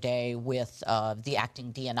the other day with the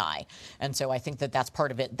acting DNI. And so I think that that's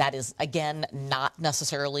part of it. That is, again, not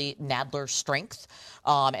necessarily Nadler's strength.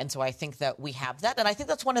 And so I think that we have that. And I think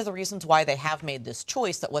that's one of the reasons why they have made this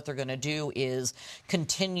choice, that what they're going to do is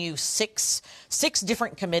continue six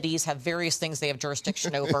different committees, have various things they have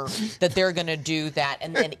jurisdiction over, that they're going to do that.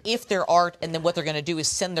 And then if there are, and then what they're going to do is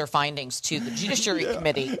send their findings to the Judiciary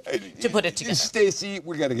Committee to put it together. Stacey,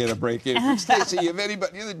 we got to get a break in. Stacey, if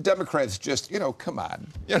anybody, the Democrats just, come on.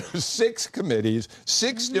 6 committees,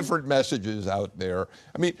 6 different messages out there.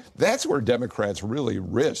 I mean, that's where Democrats really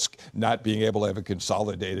risk not being able to have a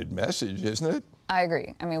consolidated message, isn't it? I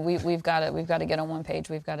agree. I mean, we've got to get on one page.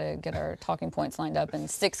 We've got to get our talking points lined up. And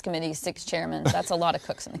 6 committees, 6 chairmen. That's a lot of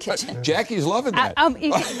cooks in the kitchen. Jackie's loving that. They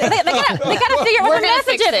got to figure out what the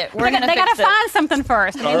message is. They got to find something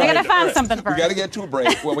first. They got to find something first. We got to get to a break.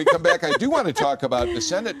 When we come back, I do want to talk about the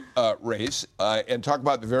Senate race and talk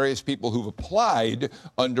about the various people who've applied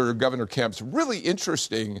under Governor Kemp's really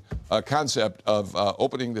interesting concept of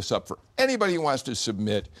opening this up for anybody who wants to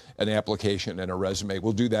submit an application and a resume.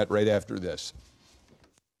 We'll do that right after this.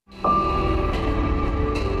 Show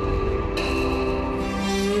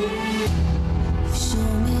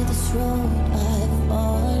me this road I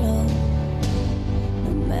follow,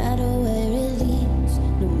 no matter where it leads,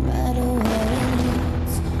 no matter where it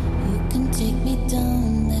leads. You can take me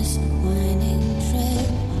down this winding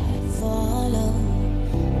trail. I follow.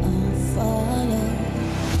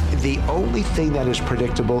 The only thing that is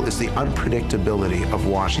predictable is the unpredictability of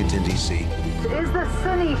Washington, D.C. Is the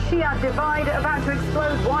Sunni-Shia divide about to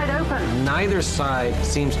explode wide open? Neither side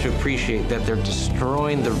seems to appreciate that they're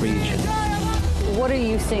destroying the region. What are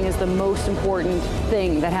you seeing as the most important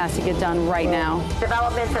thing that has to get done right now?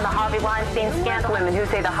 Developments in the Harvey Weinstein scandal. Women who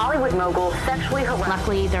say the Hollywood mogul sexually harassed.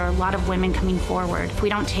 Luckily, there are a lot of women coming forward. If we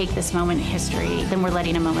don't take this moment in history, then we're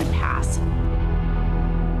letting a moment pass.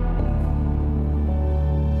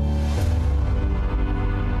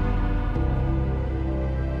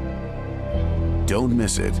 Don't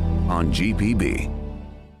miss it on GPB.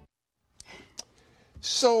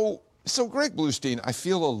 So Greg Bluestein, I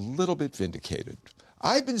feel a little bit vindicated.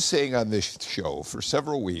 I've been saying on this show for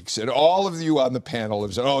several weeks, and all of you on the panel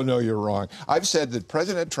have said, oh, no, you're wrong. I've said that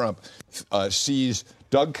President Trump sees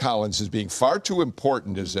Doug Collins as being far too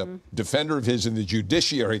important as a defender of his in the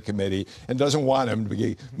Judiciary Committee and doesn't want him to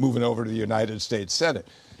be moving over to the United States Senate.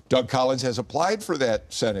 Doug Collins has applied for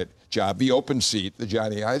that Senate job, the open seat, the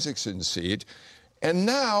Johnny Isakson seat. And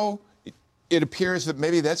now it appears that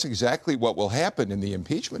maybe that's exactly what will happen in the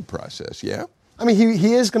impeachment process, yeah? I mean,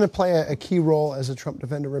 he is going to play a key role as a Trump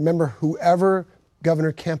defender. Remember, whoever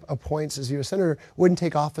Governor Kemp appoints as U.S. Senator wouldn't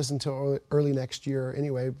take office until early next year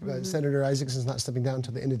anyway. Senator Isakson's not stepping down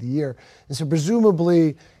until the end of the year. And so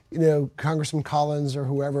presumably, Congressman Collins or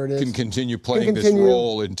whoever it is can continue playing this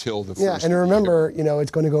role until the first. Yeah, and remember,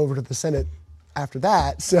 it's going to go over to the Senate after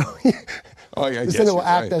that. So the Senate will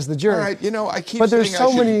act as the jury. All right, I keep but saying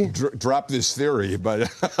I should drop this theory,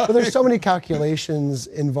 but but there's so many calculations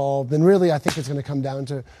involved, and really, I think it's going to come down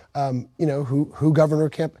to who Governor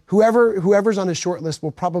Kemp, whoever's on his short list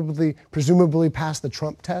will presumably pass the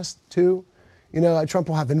Trump test too. Trump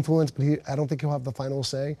will have influence, but I don't think he'll have the final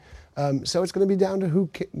say. So it's going to be down to who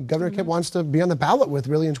Governor Kemp wants to be on the ballot with,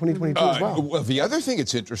 really, in 2022 as well. Well, the other thing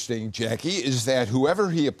that's interesting, Jackie, is that whoever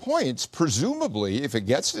he appoints, presumably, if it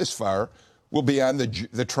gets this far, will be on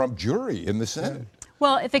the Trump jury in the Senate.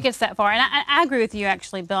 Well, if it gets that far, and I agree with you,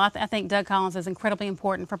 actually, Bill. I think Doug Collins is incredibly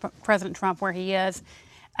important for President Trump where he is.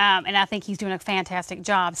 And I think he's doing a fantastic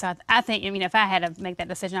job. So I think, if I had to make that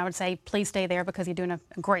decision, I would say, please stay there because you're doing a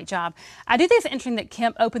great job. I do think it's interesting that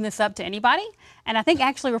Kemp opened this up to anybody. And I think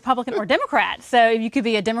actually Republican or Democrat. So you could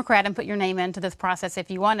be a Democrat and put your name into this process if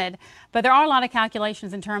you wanted. But there are a lot of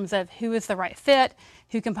calculations in terms of who is the right fit,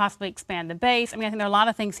 who can possibly expand the base. I think there are a lot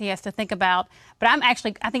of things he has to think about. But I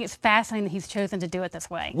think it's fascinating that he's chosen to do it this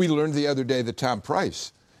way. We learned the other day that Tom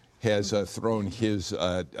Price has thrown his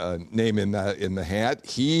name in the hat.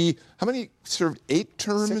 He served 8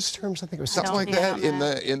 terms? 6 terms, I think it was something like that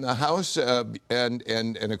in the House,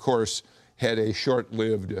 and of course had a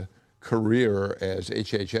short-lived career as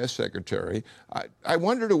HHS secretary. I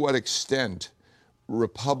wonder to what extent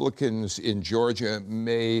Republicans in Georgia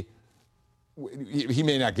he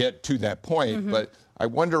may not get to that point, but I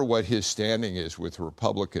wonder what his standing is with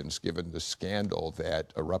Republicans, given the scandal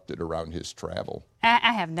that erupted around his travel.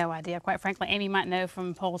 I have no idea, quite frankly. Amy might know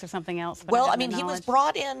from polls or something else. But Well, I I mean, he was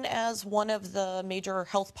brought in as one of the major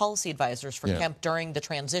health policy advisors for Kemp during the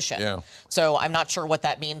transition. Yeah. So I'm not sure what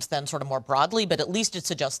that means then sort of more broadly, but at least it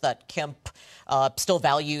suggests that Kemp still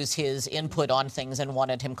values his input on things and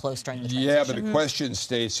wanted him close during the transition. Yeah, but the question,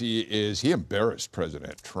 Stacey, is he embarrassed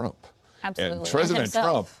President Trump. Absolutely. And President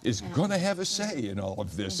himself. Trump is going to have a say in all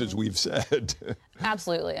of this, as we've said.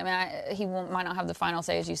 Absolutely. I mean, he might not have the final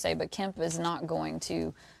say, as you say, but Kemp is not going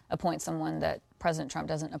to appoint someone that President Trump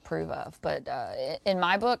doesn't approve of. But in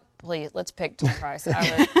my book, please, let's pick Tom Price.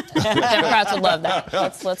 Democrats would love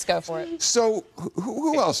that. Let's go for it. So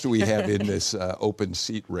who else do we have in this open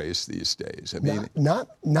seat race these days? I mean,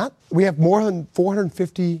 not. We have more than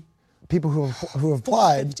 450 people who have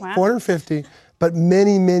applied. Wow. 450. But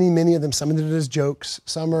many of them, some of it is jokes.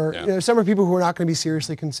 Some are, some are people who are not going to be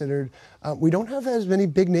seriously considered. We don't have as many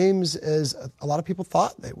big names as a lot of people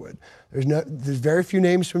thought they would. There's very few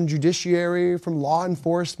names from judiciary, from law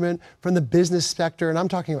enforcement, from the business sector, and I'm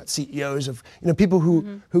talking about CEOs of, people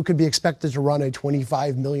who could be expected to run a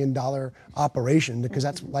 $25 million operation, because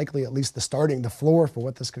that's likely at least the floor for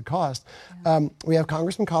what this could cost. We have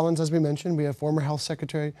Congressman Collins, as we mentioned. We have former Health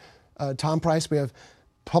Secretary Tom Price. We have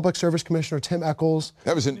Public Service Commissioner Tim Echols.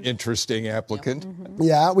 That was an interesting applicant.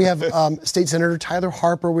 Yeah, we have State Senator Tyler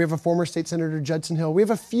Harper. We have a former State Senator Judson Hill. We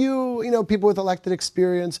have a few, people with elected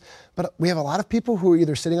experience, but we have a lot of people who are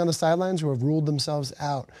either sitting on the sidelines or have ruled themselves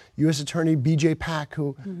out. U.S. Attorney B.J. Pack,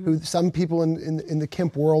 who some people in the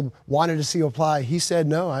Kemp world wanted to see apply. He said,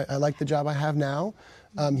 no, I like the job I have now.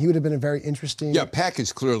 He would have been a very interesting... Yeah, Pack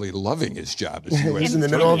is clearly loving his job as U.S. He's in the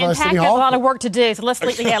middle of City Pack Hall. has a lot of work to do, so let's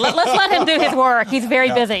let him do his work. He's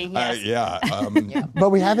very busy. Yes. But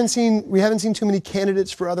we haven't seen too many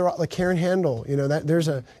candidates for other, like Karen Handel.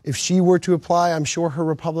 If she were to apply, I'm sure her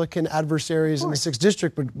Republican adversaries in the 6th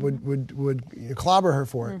District would clobber her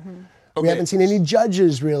for it. We haven't seen any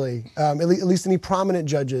judges, really, at least any prominent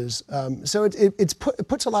judges. So it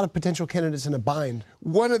puts a lot of potential candidates in a bind.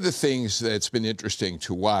 One of the things that's been interesting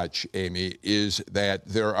to watch, Amy, is that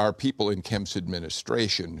there are people in Kemp's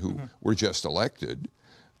administration who were just elected.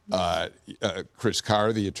 Chris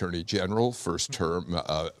Carr, the Attorney General, first term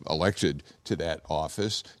elected to that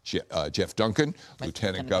office. Jeff Duncan,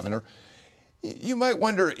 Lieutenant Governor. You might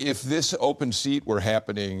wonder if this open seat were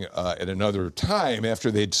happening at another time,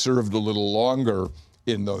 after they'd served a little longer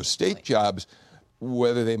in those state jobs,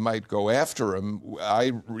 whether they might go after him.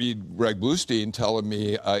 I read Greg Bluestein telling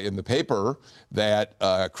me in the paper that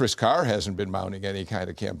Chris Carr hasn't been mounting any kind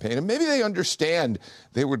of campaign. And maybe they understand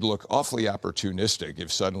they would look awfully opportunistic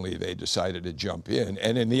if suddenly they decided to jump in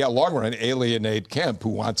and in the long run alienate Kemp, who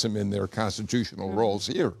wants him in their constitutional roles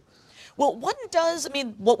here. Well, what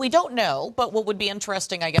we don't know, but what would be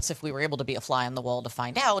interesting, I guess, if we were able to be a fly on the wall to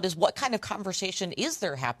find out, is what kind of conversation is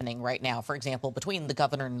there happening right now, for example, between the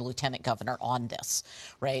governor and the lieutenant governor on this,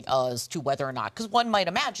 right, as to whether or not, because one might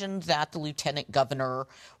imagine that the lieutenant governor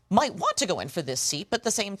might want to go in for this seat, but at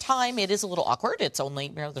the same time, it is a little awkward. It's only,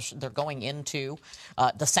 they're going into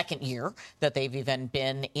the second year that they've even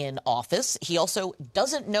been in office. He also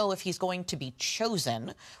doesn't know if he's going to be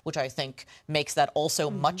chosen, which I think makes that also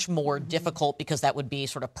much more difficult, because that would be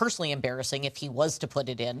sort of personally embarrassing if he was to put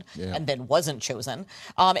it in and then wasn't chosen.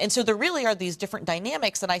 And so there really are these different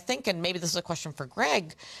dynamics. And I think, and maybe this is a question for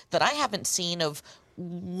Greg, that I haven't seen of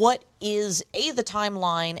what is, A, the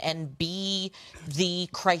timeline, and B, the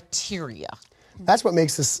criteria. That's what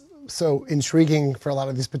makes this so intriguing for a lot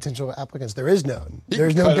of these potential applicants. There's no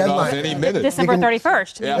deadline. Any minute. December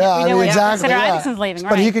 31st. Exactly. Senator Isaacson's leaving,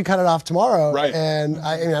 But he could cut it off tomorrow. Right. And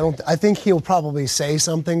I think he'll probably say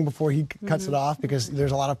something before he cuts it off, because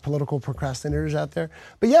there's a lot of political procrastinators out there.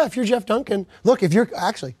 But yeah, if you're Jeff Duncan, look, if you're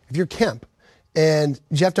Kemp, and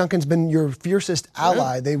Jeff Duncan's been your fiercest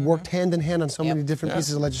ally. They worked hand in hand on so many different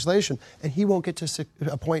pieces of legislation, and he won't get to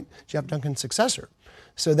appoint Jeff Duncan's successor.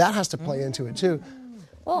 So that has to play into it too.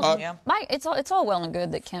 Well, Mike, it's all well and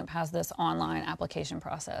good that Kemp has this online application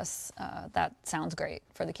process. That sounds great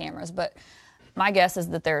for the cameras, but my guess is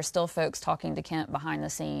that there are still folks talking to Kemp behind the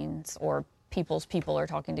scenes, or people's people are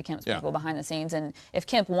talking to Kemp's people behind the scenes. And if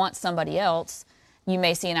Kemp wants somebody else, you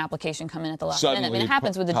may see an application come in at the last minute. I mean, it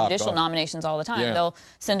happens with the judicial nominations all the time. They'll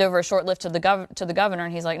send over a short list to the governor,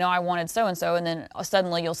 and he's like, no, I wanted so-and-so, and then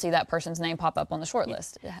suddenly you'll see that person's name pop up on the short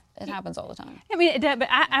list. It happens all the time. I mean, but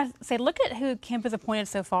I say, look at who Kemp has appointed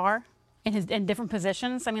so far. in different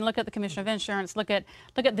positions. I mean, look at the Commissioner of Insurance. Look at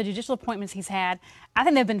the judicial appointments he's had. I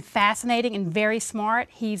think they've been fascinating and very smart.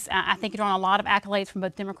 He's I think he's drawn a lot of accolades from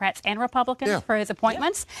both Democrats and Republicans for his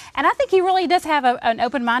appointments. And I think he really does have an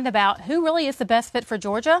open mind about who really is the best fit for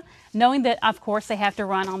Georgia, knowing that of course they have to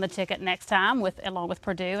run on the ticket next time along with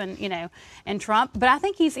Perdue and Trump. But I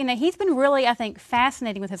think he's been really, I think,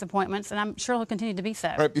 fascinating with his appointments, and I'm sure he'll continue to be so.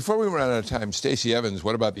 All right, before we run out of time, Stacey Evans,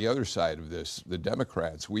 what about the other side of this, the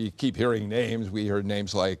Democrats? We keep hearing names. We heard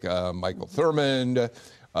names like Michael Thurmond.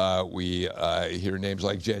 We hear names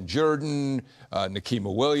like Jen Jordan,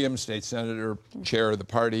 Nikema Williams, state senator, chair of the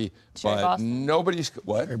party. Sherry Boston. Nobody's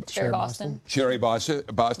what? Sherry Boston. Sherry Boston.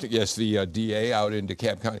 Yes, the DA out in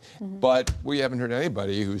DeKalb County. But we haven't heard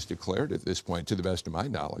anybody who's declared at this point, to the best of my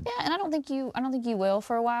knowledge. Yeah, and I don't think you will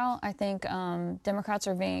for a while. I think Democrats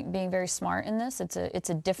are being very smart in this. It's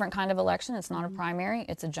a different kind of election. It's not a primary.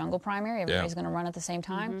 It's a jungle primary. Everybody's going to run at the same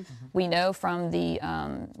time. We know from the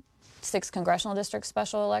 6th congressional district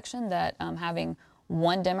special election that having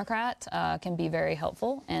one Democrat can be very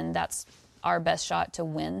helpful, and that's our best shot to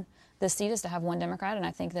win this seat, is to have one Democrat. And I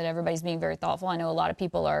think that everybody's being very thoughtful. I know a lot of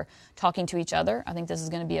people are talking to each other. I think this is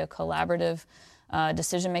going to be a collaborative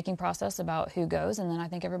decision-making process about who goes, and then I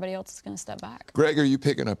think everybody else is going to step back. Greg, are you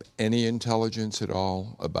picking up any intelligence at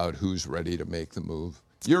all about who's ready to make the move?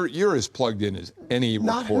 You're as plugged in as any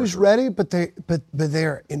reporter. Not who's ready, but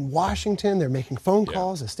they're in Washington. They're making phone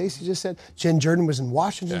calls, as Stacey just said. Jen Jordan was in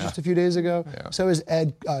Washington just a few days ago. So is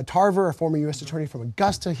Ed Tarver, a former U.S. attorney from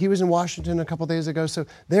Augusta. He was in Washington a couple days ago. So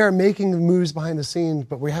they are making the moves behind the scenes,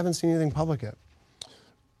 but we haven't seen anything public yet.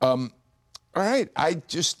 All right.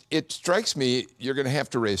 It strikes me you're going to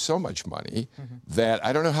have to raise so much money that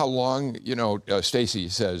I don't know how long, Stacey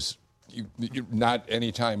says, not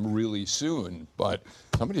anytime really soon, but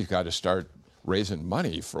somebody's got to start raising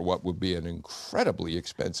money for what would be an incredibly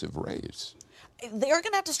expensive raise. They're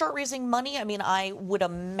going to have to start raising money. I mean, I would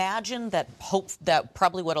imagine that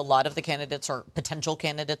probably what a lot of the candidates or potential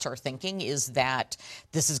candidates are thinking is that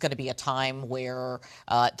this is going to be a time where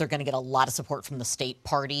they're going to get a lot of support from the state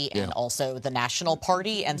party and also the national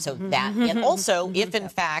party. And so and also if in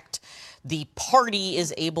fact the party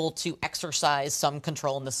is able to exercise some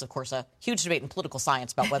control, and this is, of course, a huge debate in political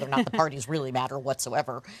science about whether or not the parties really matter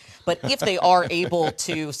whatsoever. But if they are able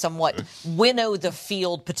to somewhat winnow the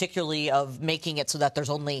field, particularly of making it so that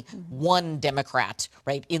there's only one Democrat,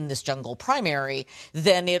 right, in this jungle primary,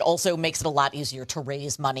 then it also makes it a lot easier to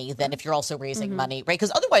raise money than if you're also raising money, right?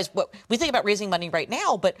 Because otherwise, we think about raising money right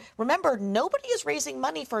now, but remember, nobody is raising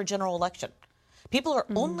money for a general election. People are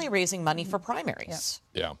only raising money for primaries.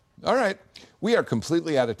 Yeah. All right. We are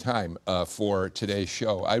completely out of time for today's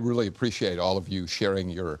show. I really appreciate all of you sharing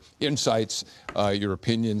your insights, your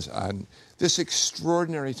opinions on this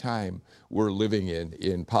extraordinary time we're living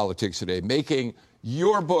in politics today, making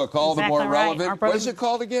your book all the more relevant. What is it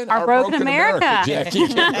called again? Our Broken America. Jackie.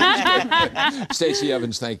 Stacey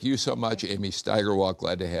Evans, thank you so much. Amy Steigerwalt,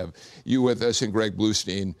 glad to have you with us. And Greg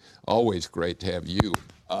Bluestein, always great to have you.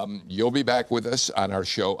 You'll be back with us on our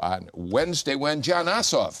show on Wednesday when John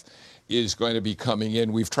Ossoff is going to be coming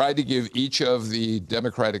in. We've tried to give each of the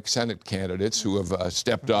Democratic Senate candidates who have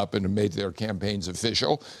stepped up and made their campaigns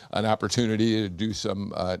official an opportunity to do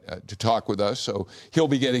some, to talk with us. So he'll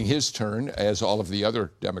be getting his turn, as all of the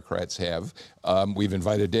other Democrats have. We've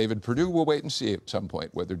invited David Perdue. We'll wait and see at some point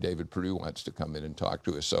whether David Perdue wants to come in and talk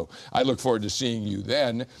to us. So I look forward to seeing you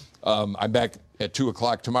then. I'm back at 2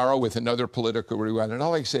 o'clock tomorrow with another Political Rewind. And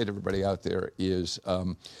all I can say to everybody out there is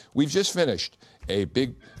we've just finished a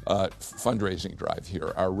big fundraising drive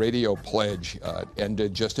here. Our radio pledge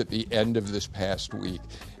ended just at the end of this past week.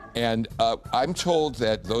 And I'm told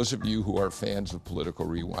that those of you who are fans of Political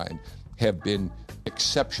Rewind have been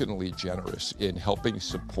exceptionally generous in helping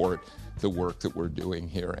support the work that we're doing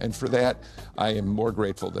here. And for that, I am more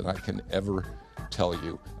grateful than I can ever tell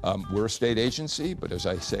you. We're a state agency, but as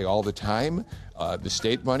I say all the time, the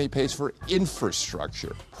state money pays for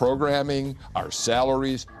infrastructure, programming, our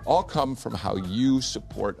salaries, all come from how you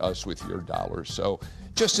support us with your dollars. So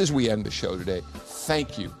just as we end the show today,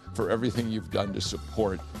 thank you for everything you've done to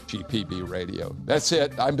support GPB Radio. That's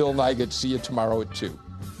it. I'm Bill Nigut. See you tomorrow at 2.